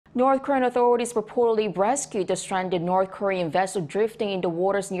North Korean authorities reportedly rescued the stranded North Korean vessel drifting in the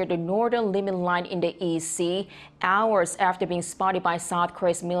waters near the northern limit line in the East Sea, hours after being spotted by South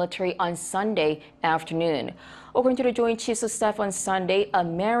Korea's military on Sunday afternoon. According to the Joint Chiefs of Staff on Sunday, a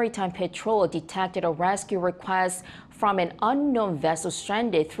maritime patrol detected a rescue request from an unknown vessel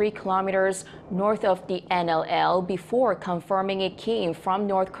stranded 3 kilometers north of the NLL before confirming it came from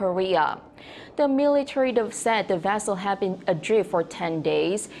North Korea. The military said the vessel had been adrift for 10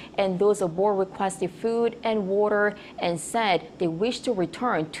 days, and those aboard requested food and water and said they wished to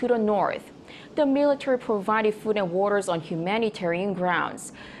return to the north. The military provided food and waters on humanitarian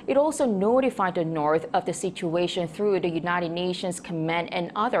grounds. It also notified the North of the situation through the United Nations Command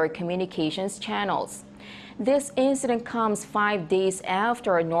and other communications channels. This incident comes 5 days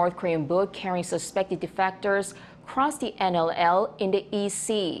after a North Korean boat carrying suspected defectors crossed the NLL in the East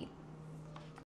Sea.